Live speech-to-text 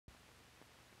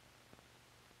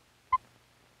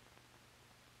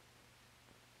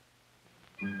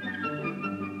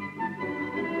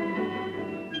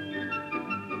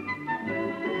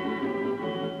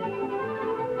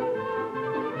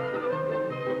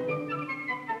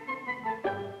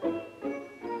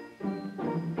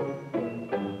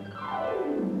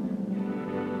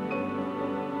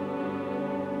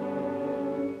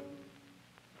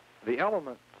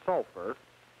element sulfur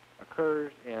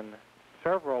occurs in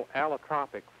several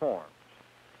allotropic forms,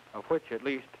 of which at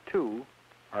least two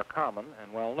are common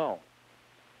and well known.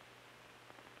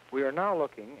 We are now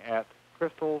looking at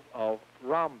crystals of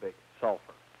rhombic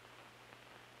sulfur.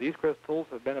 These crystals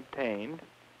have been obtained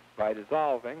by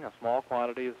dissolving a small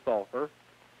quantity of sulfur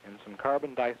in some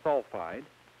carbon disulfide,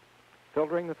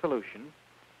 filtering the solution,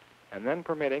 and then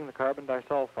permitting the carbon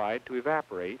disulfide to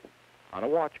evaporate on a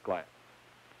watch glass.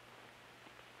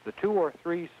 The 2 or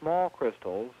 3 small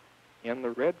crystals in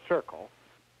the red circle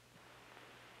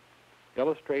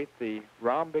illustrate the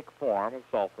rhombic form of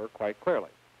sulfur quite clearly.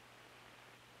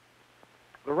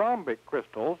 The rhombic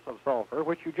crystals of sulfur,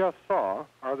 which you just saw,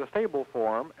 are the stable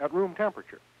form at room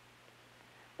temperature.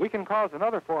 We can cause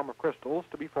another form of crystals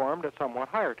to be formed at somewhat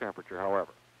higher temperature,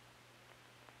 however.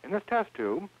 In this test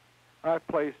tube, I've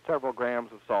placed several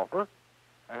grams of sulfur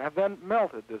and have then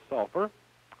melted this sulfur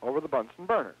over the Bunsen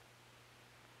burner.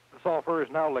 The sulfur is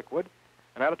now liquid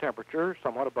and at a temperature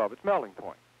somewhat above its melting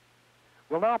point.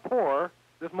 We'll now pour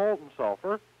this molten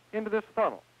sulfur into this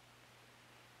funnel.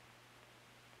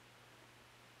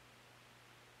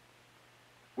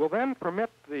 We'll then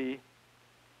permit the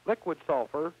liquid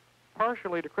sulfur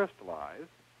partially to crystallize,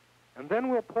 and then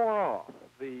we'll pour off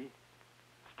the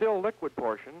still liquid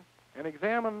portion and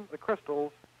examine the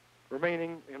crystals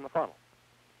remaining in the funnel.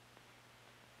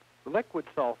 The liquid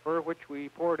sulfur, which we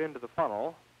poured into the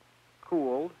funnel,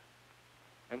 cooled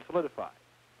and solidified.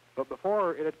 But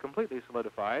before it had completely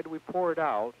solidified, we poured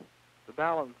out the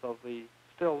balance of the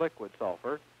still liquid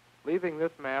sulfur, leaving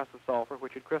this mass of sulfur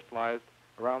which had crystallized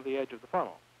around the edge of the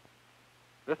funnel.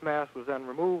 This mass was then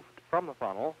removed from the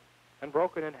funnel and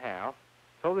broken in half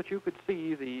so that you could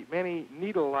see the many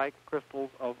needle-like crystals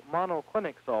of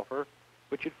monoclinic sulfur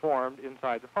which had formed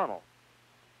inside the funnel.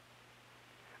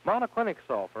 Monoclinic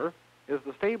sulfur is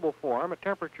the stable form at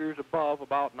temperatures above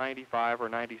about 95 or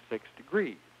 96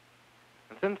 degrees.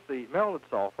 And since the melted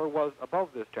sulfur was above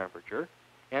this temperature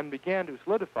and began to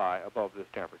solidify above this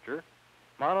temperature,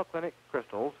 monoclinic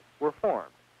crystals were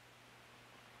formed.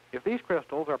 If these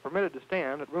crystals are permitted to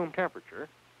stand at room temperature,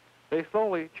 they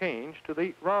slowly change to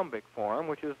the rhombic form,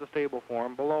 which is the stable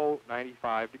form below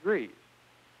 95 degrees.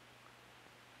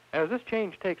 As this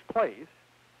change takes place,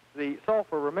 the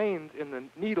sulfur remains in the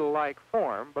needle-like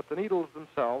form, but the needles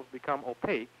themselves become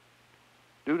opaque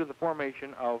due to the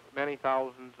formation of many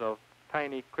thousands of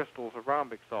tiny crystals of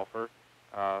rhombic sulfur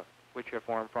which have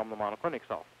formed from the monoclinic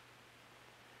sulfur.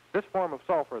 This form of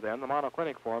sulfur, then, the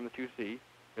monoclinic form that you see,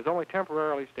 is only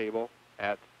temporarily stable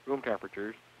at room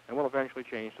temperatures and will eventually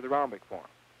change to the rhombic form.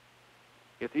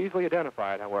 It's easily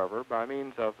identified, however, by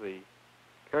means of the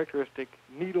characteristic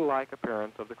needle-like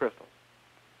appearance of the crystals.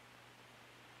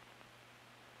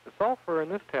 The sulfur in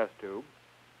this test tube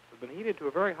has been heated to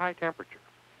a very high temperature.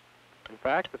 In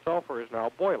fact, the sulfur is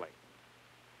now boiling.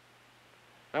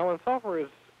 Now, when sulfur is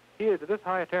heated to this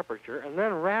high temperature and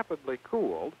then rapidly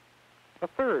cooled, a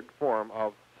third form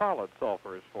of solid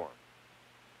sulfur is formed.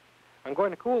 I'm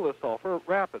going to cool this sulfur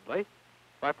rapidly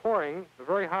by pouring the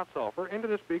very hot sulfur into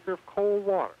this beaker of cold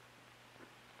water.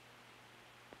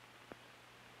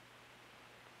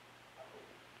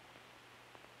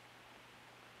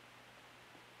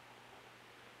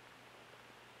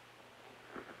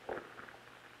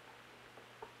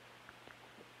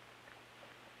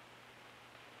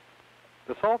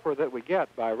 The sulfur that we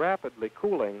get by rapidly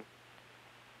cooling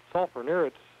sulfur near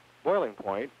its boiling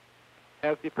point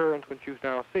has the appearance which you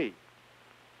now see.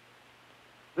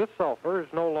 This sulfur is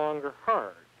no longer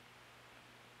hard,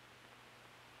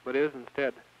 but is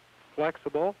instead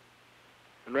flexible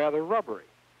and rather rubbery.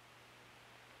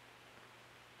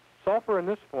 Sulfur in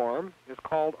this form is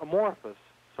called amorphous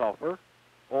sulfur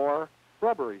or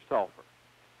rubbery sulfur.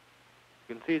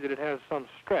 You can see that it has some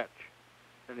stretch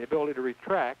and the ability to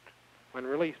retract when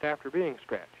released after being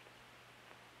stretched.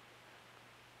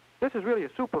 This is really a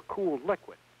supercooled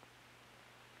liquid,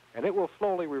 and it will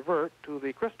slowly revert to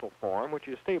the crystal form, which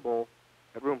is stable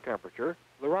at room temperature,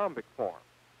 the rhombic form.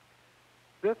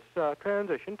 This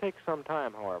transition takes some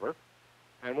time, however,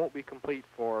 and won't be complete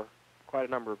for quite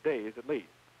a number of days at least.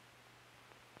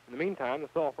 In the meantime, the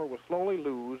sulfur will slowly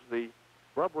lose the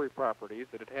rubbery properties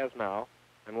that it has now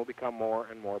and will become more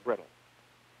and more brittle.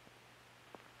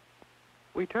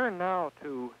 We turn now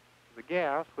to the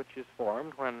gas which is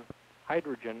formed when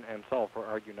hydrogen and sulfur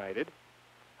are united,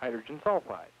 hydrogen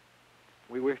sulfide.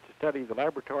 We wish to study the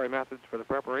laboratory methods for the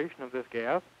preparation of this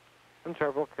gas and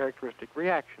several characteristic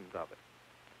reactions of it.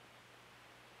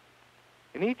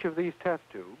 In each of these test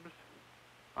tubes,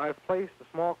 I've placed a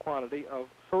small quantity of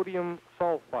sodium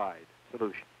sulfide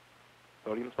solution.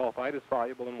 Sodium sulfide is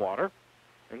soluble in water,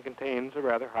 and contains a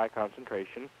rather high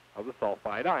concentration of the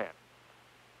sulfide ion.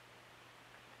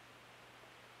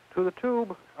 To the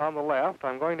tube on the left,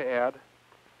 I'm going to add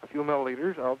a few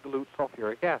milliliters of dilute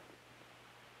sulfuric acid.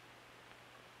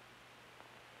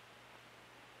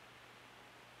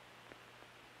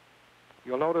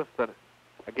 You'll notice that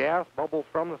a gas bubbles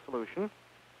from the solution,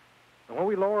 and when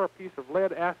we lower a piece of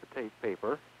lead acetate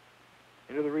paper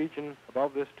into the region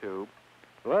above this tube,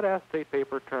 the lead acetate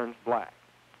paper turns black.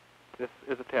 This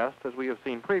is a test, as we have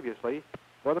seen previously,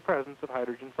 for the presence of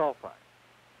hydrogen sulfide.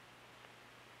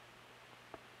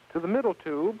 To the middle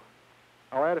tube,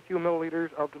 I'll add a few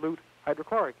milliliters of dilute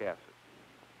hydrochloric acid.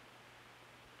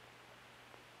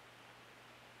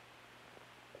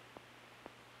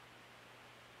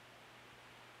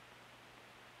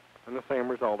 And the same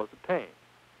result is obtained.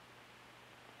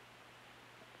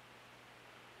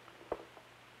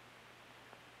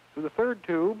 To the third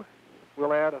tube,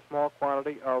 we'll add a small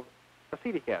quantity of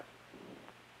acetic acid.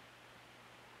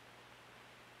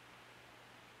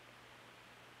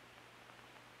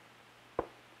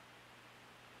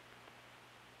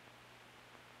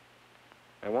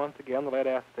 And once again, the lead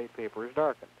acetate paper is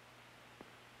darkened.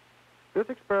 This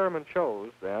experiment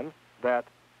shows, then, that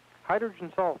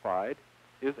hydrogen sulfide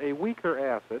is a weaker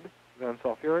acid than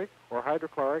sulfuric or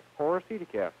hydrochloric or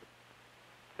acetic acid,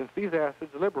 since these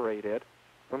acids liberate it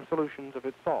from solutions of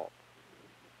its salt.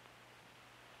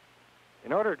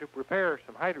 In order to prepare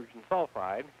some hydrogen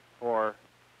sulfide for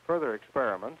further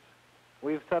experiments,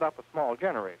 we've set up a small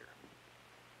generator.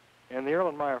 In the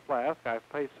Erlenmeyer flask, I've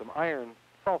placed some iron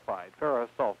sulfide, ferrous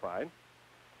sulfide.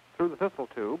 Through the thistle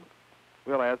tube,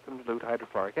 we'll add some dilute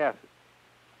hydrochloric acid.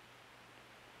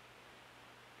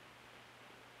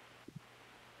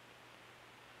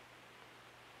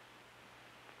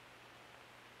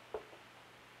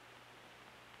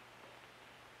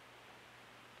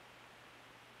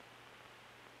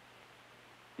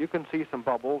 You can see some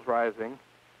bubbles rising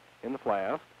in the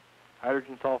flask.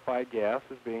 Hydrogen sulfide gas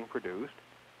is being produced.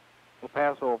 Will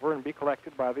pass over and be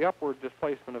collected by the upward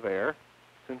displacement of air,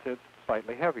 since it's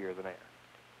slightly heavier than air.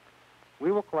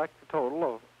 We will collect a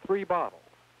total of 3 bottles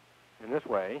in this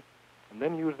way, and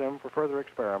then use them for further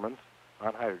experiments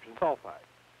on hydrogen sulfide.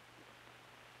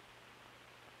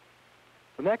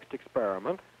 The next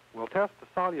experiment will test the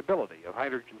solubility of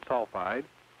hydrogen sulfide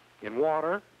in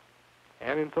water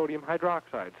and in sodium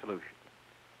hydroxide solution.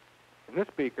 In this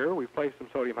beaker, we've placed some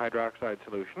sodium hydroxide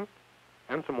solution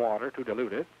and some water to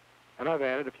dilute it, and I've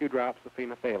added a few drops of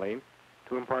phenolphthalein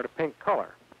to impart a pink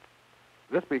color.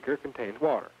 This beaker contains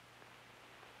water.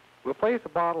 We'll place a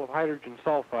bottle of hydrogen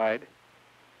sulfide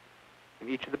in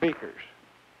each of the beakers.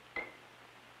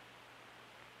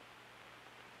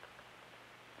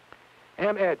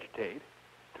 And agitate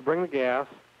to bring the gas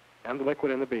and the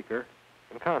liquid in the beaker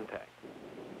in contact.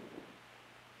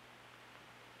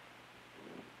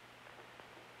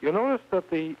 You'll notice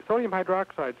that the sodium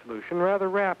hydroxide solution rather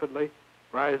rapidly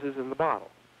rises in the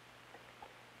bottle.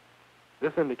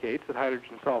 This indicates that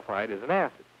hydrogen sulfide is an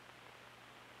acid.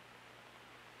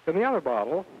 In the other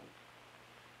bottle,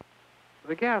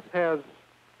 the gas has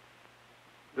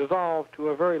dissolved to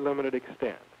a very limited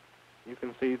extent. You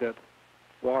can see that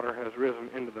water has risen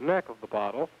into the neck of the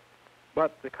bottle,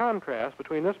 but the contrast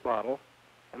between this bottle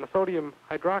and the sodium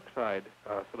hydroxide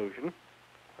solution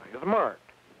is marked.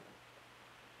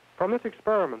 From this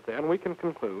experiment, then, we can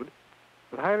conclude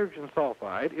that hydrogen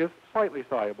sulfide is slightly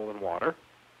soluble in water.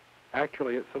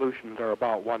 Actually, its solutions are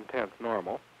about 1/10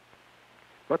 normal.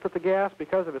 But that the gas,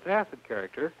 because of its acid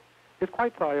character, is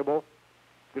quite soluble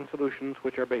in solutions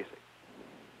which are basic.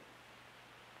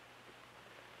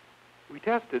 We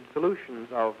tested solutions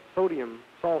of sodium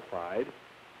sulfide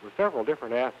with several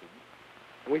different acids,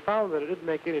 and we found that it didn't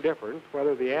make any difference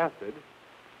whether the acid,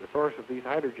 the source of these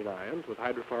hydrogen ions, was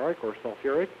hydrochloric or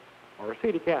sulfuric or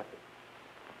acetic acid.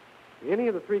 In any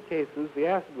of the 3 cases, the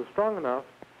acid was strong enough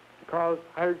to cause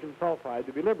hydrogen sulfide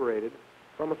to be liberated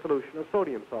from a solution of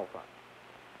sodium sulfide.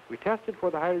 We tested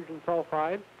for the hydrogen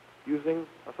sulfide using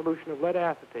a solution of lead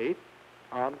acetate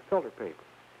on filter paper.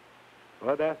 The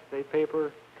lead acetate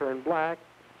paper turned black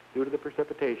due to the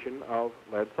precipitation of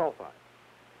lead sulfide.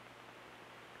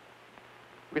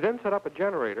 We then set up a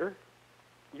generator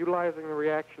utilizing the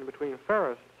reaction between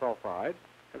ferrous sulfide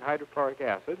and hydrochloric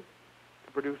acid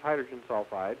to produce hydrogen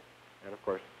sulfide and, of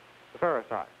course, the ferrous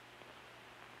ion.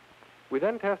 We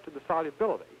then tested the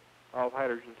solubility of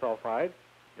hydrogen sulfide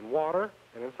in water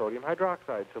and in sodium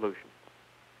hydroxide solutions.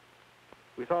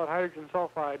 We saw that hydrogen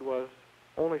sulfide was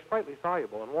only slightly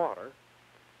soluble in water,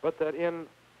 but that in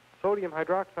sodium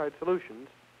hydroxide solutions,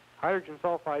 hydrogen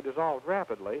sulfide dissolved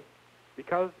rapidly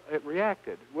because it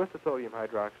reacted with the sodium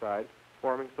hydroxide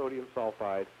forming sodium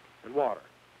sulfide and water.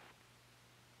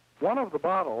 One of the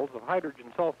bottles of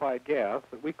hydrogen sulfide gas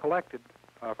that we collected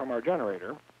from our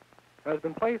generator has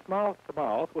been placed mouth to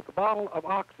mouth with a bottle of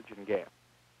oxygen gas.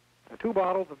 The two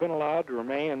bottles have been allowed to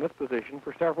remain in this position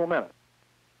for several minutes.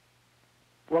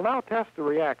 We'll now test the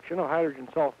reaction of hydrogen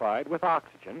sulfide with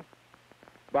oxygen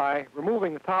by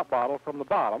removing the top bottle from the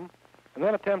bottom and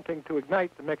then attempting to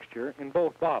ignite the mixture in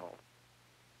both bottles.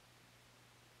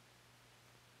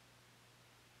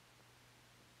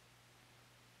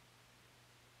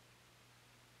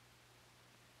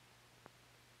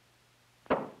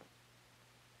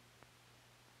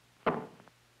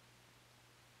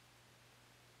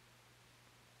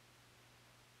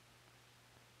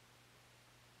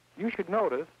 You should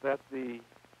notice that the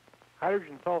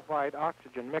hydrogen sulfide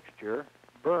oxygen mixture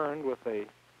burned with a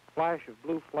flash of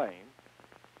blue flame,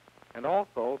 and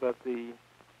also that the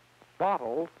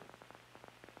bottles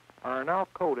are now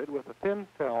coated with a thin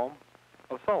film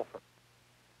of sulfur.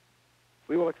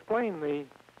 We will explain the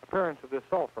appearance of this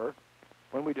sulfur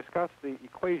when we discuss the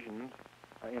equations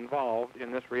involved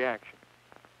in this reaction.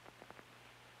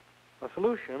 A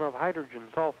solution of hydrogen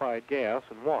sulfide gas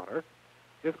and water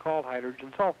is called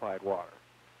hydrogen sulfide water.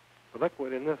 The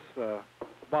liquid in this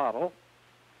bottle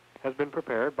has been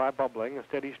prepared by bubbling a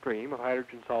steady stream of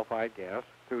hydrogen sulfide gas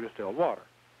through distilled water.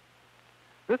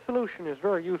 This solution is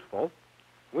very useful.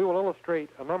 We will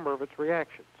illustrate a number of its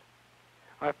reactions.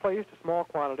 I've placed a small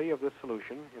quantity of this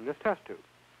solution in this test tube.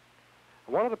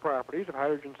 One of the properties of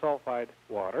hydrogen sulfide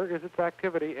water is its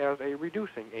activity as a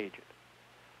reducing agent.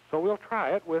 So we'll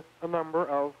try it with a number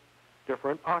of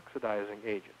different oxidizing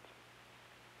agents.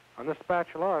 On this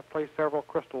spatula, I've placed several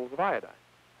crystals of iodine.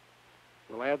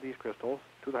 We'll add these crystals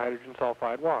to the hydrogen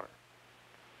sulfide water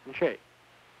and shake.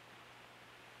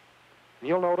 And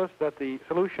you'll notice that the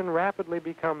solution rapidly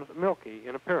becomes milky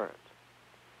in appearance.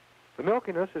 The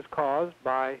milkiness is caused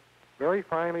by very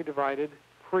finely divided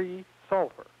free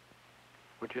sulfur,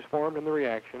 which is formed in the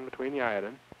reaction between the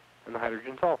iodine and the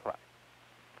hydrogen sulfide.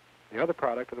 The other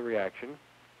product of the reaction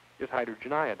is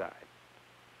hydrogen iodide.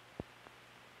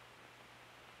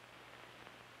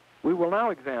 We will now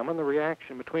examine the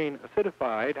reaction between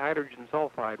acidified hydrogen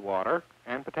sulfide water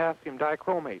and potassium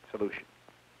dichromate solution.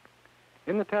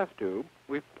 In the test tube,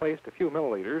 we've placed a few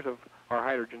milliliters of our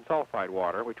hydrogen sulfide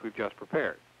water, which we've just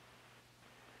prepared.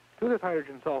 To this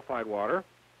hydrogen sulfide water,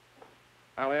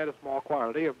 I'll add a small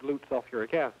quantity of dilute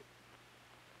sulfuric acid.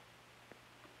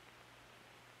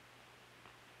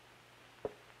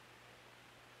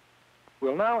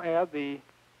 We'll now add the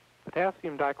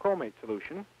potassium dichromate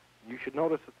solution. You should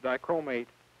notice that the dichromate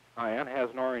ion has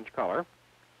an orange color.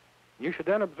 You should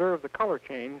then observe the color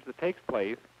change that takes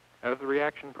place as the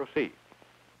reaction proceeds.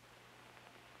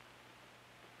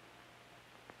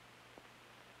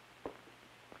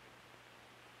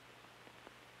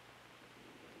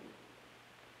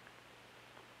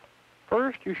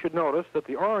 First, you should notice that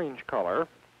the orange color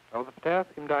of the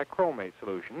potassium dichromate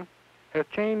solution has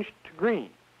changed to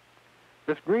green.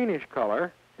 This greenish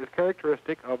color is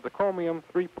characteristic of the chromium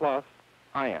 3+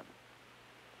 ion.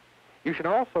 You should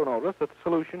also notice that the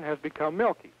solution has become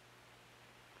milky.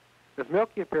 This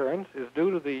milky appearance is due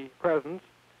to the presence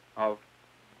of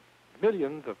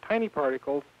millions of tiny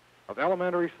particles of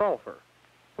elementary sulfur,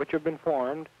 which have been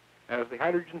formed as the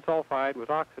hydrogen sulfide was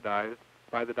oxidized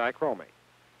by the dichromate.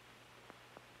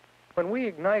 When we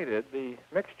ignited the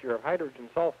mixture of hydrogen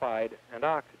sulfide and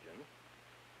oxygen,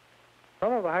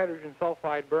 some of the hydrogen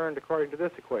sulfide burned according to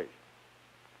this equation,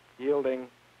 yielding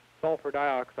sulfur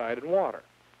dioxide and water.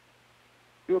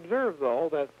 You observe, though,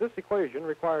 that this equation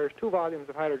requires 2 volumes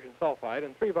of hydrogen sulfide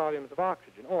and 3 volumes of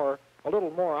oxygen, or a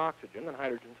little more oxygen than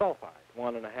hydrogen sulfide,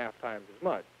 1.5 times as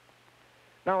much.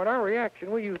 Now, in our reaction,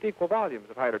 we used equal volumes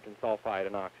of hydrogen sulfide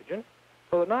and oxygen,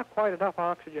 so that not quite enough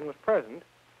oxygen was present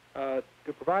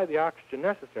to provide the oxygen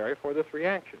necessary for this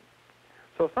reaction.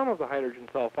 So some of the hydrogen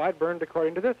sulfide burned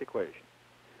according to this equation,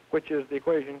 which is the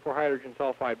equation for hydrogen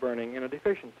sulfide burning in a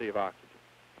deficiency of oxygen.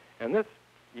 And this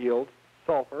yields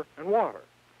sulfur and water.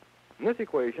 And this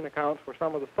equation accounts for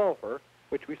some of the sulfur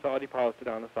which we saw deposited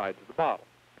on the sides of the bottle.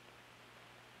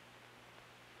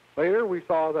 Later, we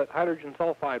saw that hydrogen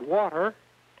sulfide water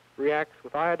reacts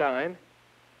with iodine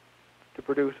to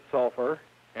produce sulfur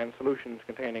and solutions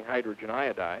containing hydrogen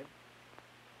iodide.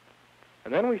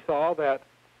 And then we saw that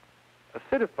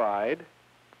acidified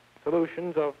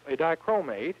solutions of a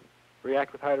dichromate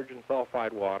react with hydrogen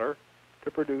sulfide water to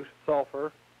produce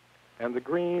sulfur and the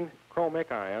green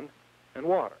chromic ion and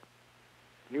water.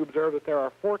 And you observe that there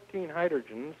are 14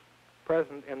 hydrogens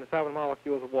present in the 7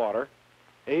 molecules of water.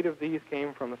 8 of these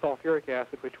came from the sulfuric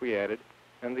acid which we added,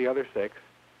 and the other 6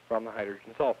 from the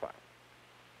hydrogen sulfide.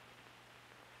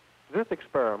 This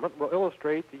experiment will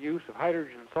illustrate the use of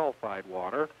hydrogen sulfide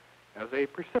water as a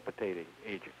precipitating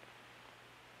agent.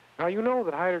 Now, you know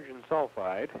that hydrogen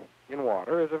sulfide in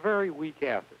water is a very weak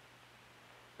acid.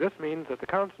 This means that the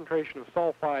concentration of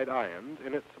sulfide ions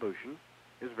in its solution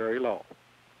is very low.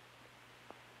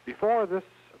 Before this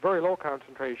very low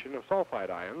concentration of sulfide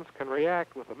ions can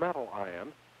react with a metal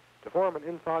ion to form an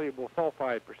insoluble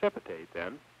sulfide precipitate,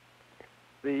 then,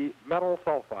 the metal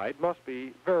sulfide must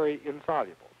be very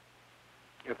insoluble.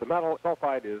 If the metal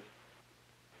sulfide is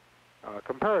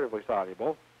comparatively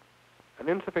soluble, an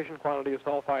insufficient quantity of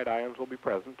sulfide ions will be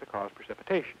present to cause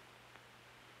precipitation.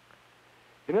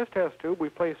 In this test tube, we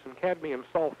place some cadmium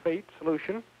sulfate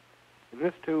solution, in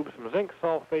this tube some zinc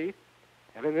sulfate,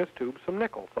 and in this tube some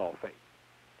nickel sulfate.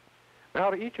 Now,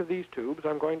 to each of these tubes,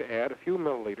 I'm going to add a few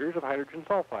milliliters of hydrogen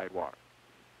sulfide water.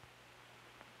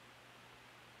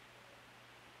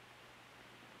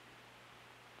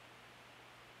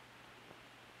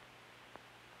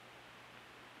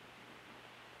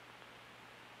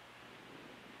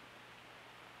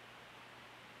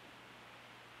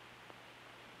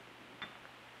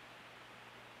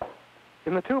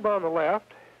 In the tube on the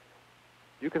left,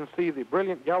 you can see the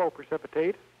brilliant yellow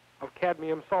precipitate of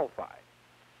cadmium sulfide.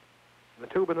 In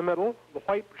the tube in the middle, the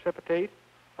white precipitate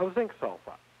of zinc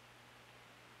sulfide.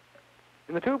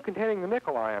 In the tube containing the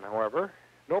nickel ion, however,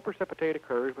 no precipitate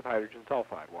occurs with hydrogen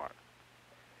sulfide water.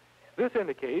 This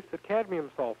indicates that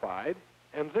cadmium sulfide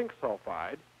and zinc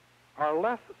sulfide are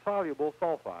less soluble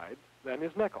sulfides than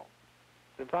is nickel,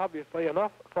 since obviously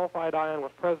enough sulfide ion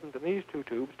was present in these two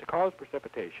tubes to cause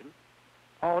precipitation,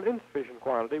 while an insufficient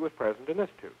quantity was present in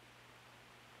this tube.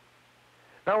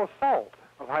 Now, a salt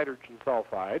of hydrogen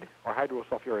sulfide, or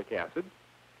hydrosulfuric acid,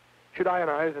 should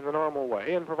ionize in the normal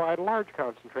way and provide a large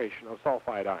concentration of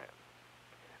sulfide ions.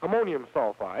 Ammonium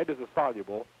sulfide is a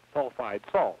soluble sulfide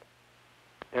salt.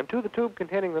 And to the tube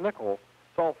containing the nickel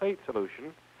sulfate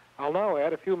solution, I'll now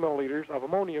add a few milliliters of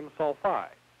ammonium sulfide.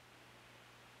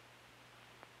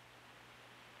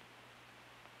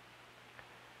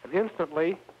 And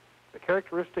instantly, the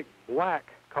characteristic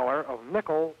black color of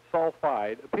nickel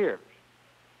sulfide appears.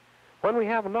 When we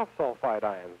have enough sulfide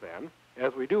ions, then,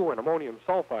 as we do in ammonium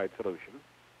sulfide solution,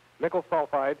 nickel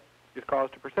sulfide is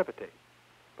caused to precipitate.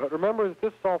 But remember that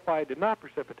this sulfide did not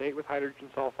precipitate with hydrogen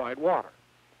sulfide water,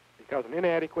 because an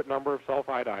inadequate number of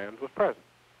sulfide ions was present.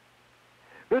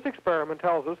 This experiment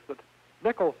tells us that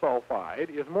nickel sulfide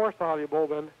is more soluble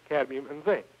than cadmium and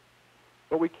zinc.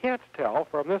 But we can't tell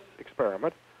from this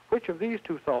experiment which of these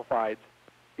two sulfides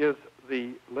is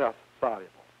the less soluble.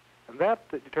 And that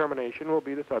determination will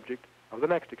be the subject of the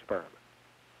next experiment.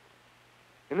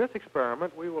 In this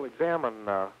experiment, we will examine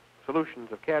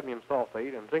solutions of cadmium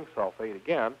sulfate and zinc sulfate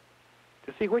again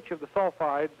to see which of the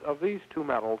sulfides of these two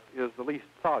metals is the least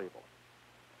soluble.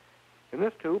 In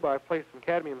this tube, I've placed some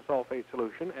cadmium sulfate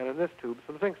solution, and in this tube,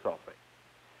 some zinc sulfate.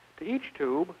 To each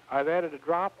tube, I've added a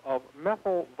drop of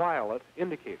methyl violet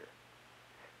indicator.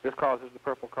 This causes the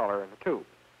purple color in the tube.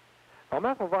 Now,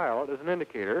 methyl violet is an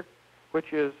indicator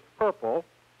which is purple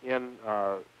in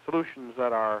solutions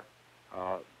that are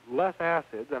less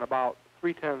acid than about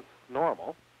 3/10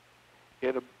 normal.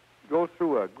 It goes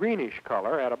through a greenish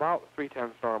color at about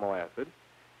 3/10 normal acid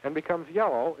and becomes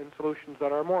yellow in solutions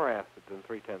that are more acid than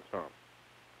 3/10 normal.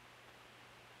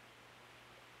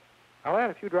 I'll add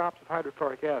a few drops of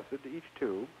hydrochloric acid to each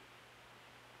tube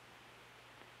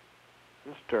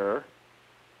and stir.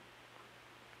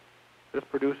 This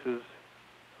produces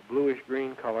a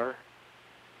bluish-green color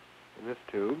in this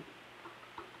tube.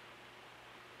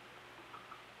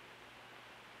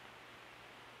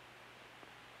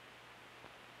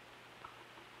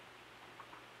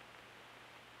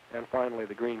 And finally,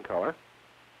 the green color.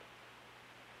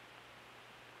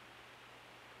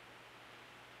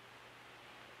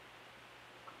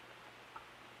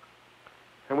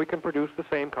 And we can produce the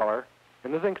same color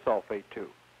in the zinc sulfate tube.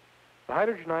 The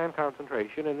hydrogen ion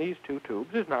concentration in these two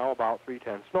tubes is now about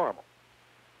 3/10 normal.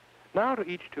 Now to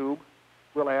each tube,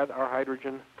 we'll add our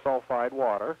hydrogen sulfide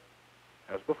water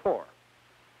as before.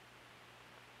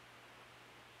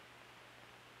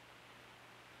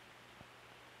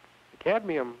 The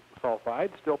cadmium sulfide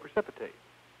still precipitates,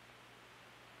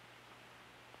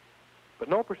 but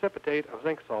no precipitate of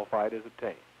zinc sulfide is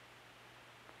obtained.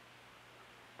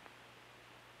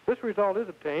 This result is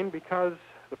obtained because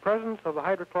the presence of the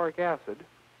hydrochloric acid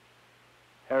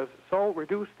has so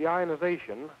reduced the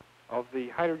ionization of the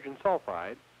hydrogen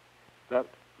sulfide that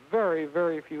very,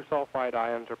 very few sulfide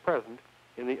ions are present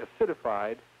in the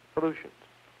acidified solutions.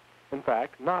 In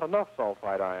fact, not enough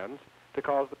sulfide ions to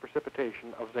cause the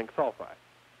precipitation of zinc sulfide.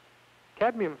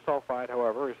 Cadmium sulfide,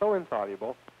 however, is so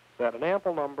insoluble that an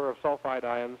ample number of sulfide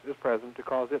ions is present to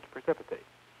cause it to precipitate.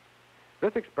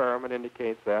 This experiment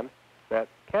indicates then that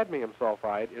cadmium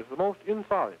sulfide is the most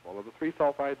insoluble of the three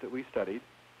sulfides that we studied,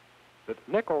 that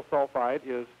nickel sulfide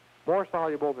is more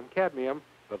soluble than cadmium,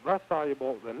 but less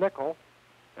soluble than nickel,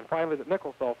 and finally that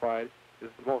nickel sulfide is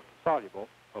the most soluble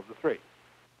of the three.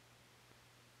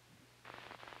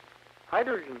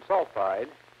 Hydrogen sulfide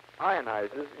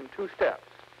ionizes in two steps.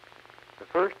 The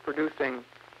first producing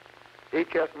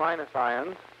HS-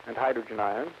 ions and hydrogen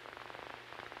ions,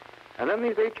 and then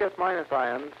these HS-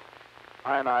 ions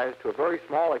ionize to a very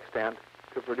small extent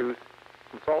to produce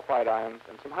some sulfide ions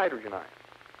and some hydrogen ions.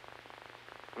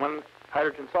 When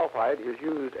hydrogen sulfide is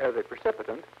used as a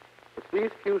precipitant, it's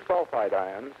these few sulfide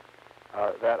ions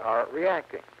that are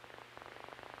reacting.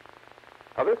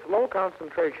 Now, this low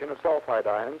concentration of sulfide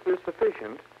ions is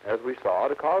sufficient, as we saw,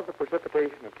 to cause the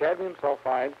precipitation of cadmium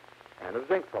sulfide and of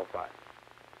zinc sulfide.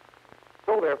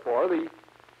 So, therefore, the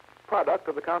product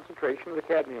of the concentration of the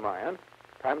cadmium ion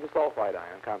times the sulfide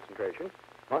ion concentration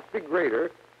must be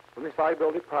greater than the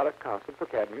solubility product constant for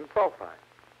cadmium sulfide.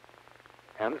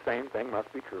 And the same thing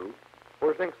must be true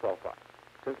for zinc sulfide,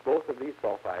 since both of these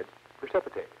sulfides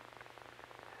precipitate.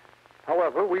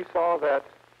 However, we saw that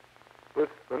with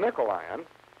the nickel ion,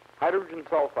 hydrogen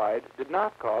sulfide did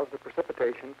not cause the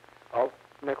precipitation of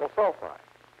nickel sulfide.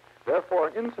 Therefore,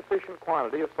 an insufficient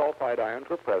quantity of sulfide ions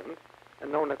were present,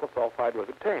 and no nickel sulfide was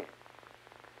obtained.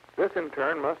 This, in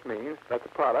turn, must mean that the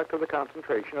product of the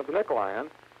concentration of the nickel ion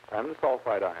times the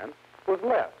sulfide ion was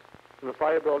less than the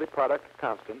solubility product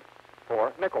constant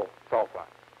for nickel sulfide.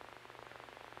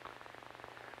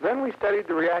 Then we studied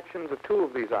the reactions of two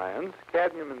of these ions,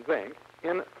 cadmium and zinc,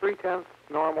 in 3/10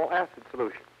 normal acid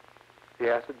solution,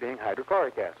 the acid being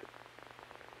hydrochloric acid.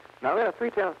 Now, in a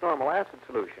 3/10 normal acid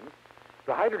solution,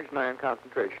 the hydrogen ion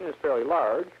concentration is fairly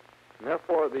large, and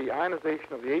therefore the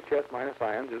ionization of the HS-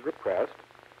 ions is repressed,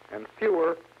 and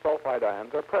fewer sulfide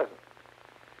ions are present.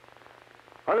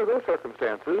 Under those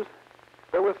circumstances,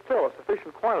 there was still a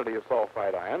sufficient quantity of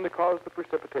sulfide ion to cause the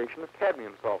precipitation of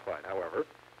cadmium sulfide, however.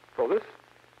 So this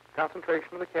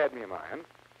concentration of the cadmium ion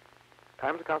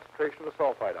times the concentration of the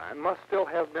sulfide ion must still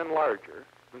have been larger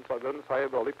than the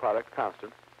solubility product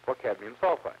constant for cadmium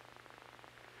sulfide.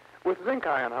 With zinc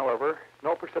ion, however,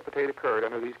 no precipitate occurred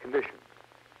under these conditions,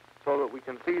 so that we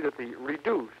can see that the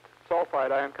reduced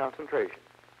sulfide ion concentration,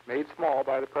 made small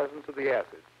by the presence of the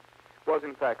acid, was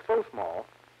in fact so small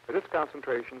that its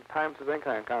concentration times the zinc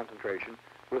ion concentration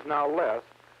was now less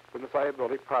than the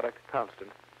solubility product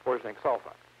constant for zinc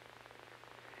sulfide.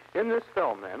 In this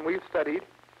film, then, we've studied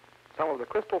some of the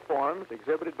crystal forms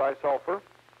exhibited by sulfur.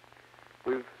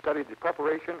 We've studied the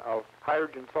preparation of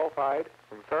hydrogen sulfide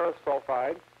from ferrous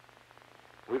sulfide.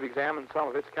 We've examined some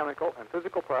of its chemical and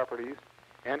physical properties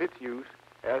and its use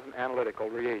as an analytical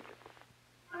reagent.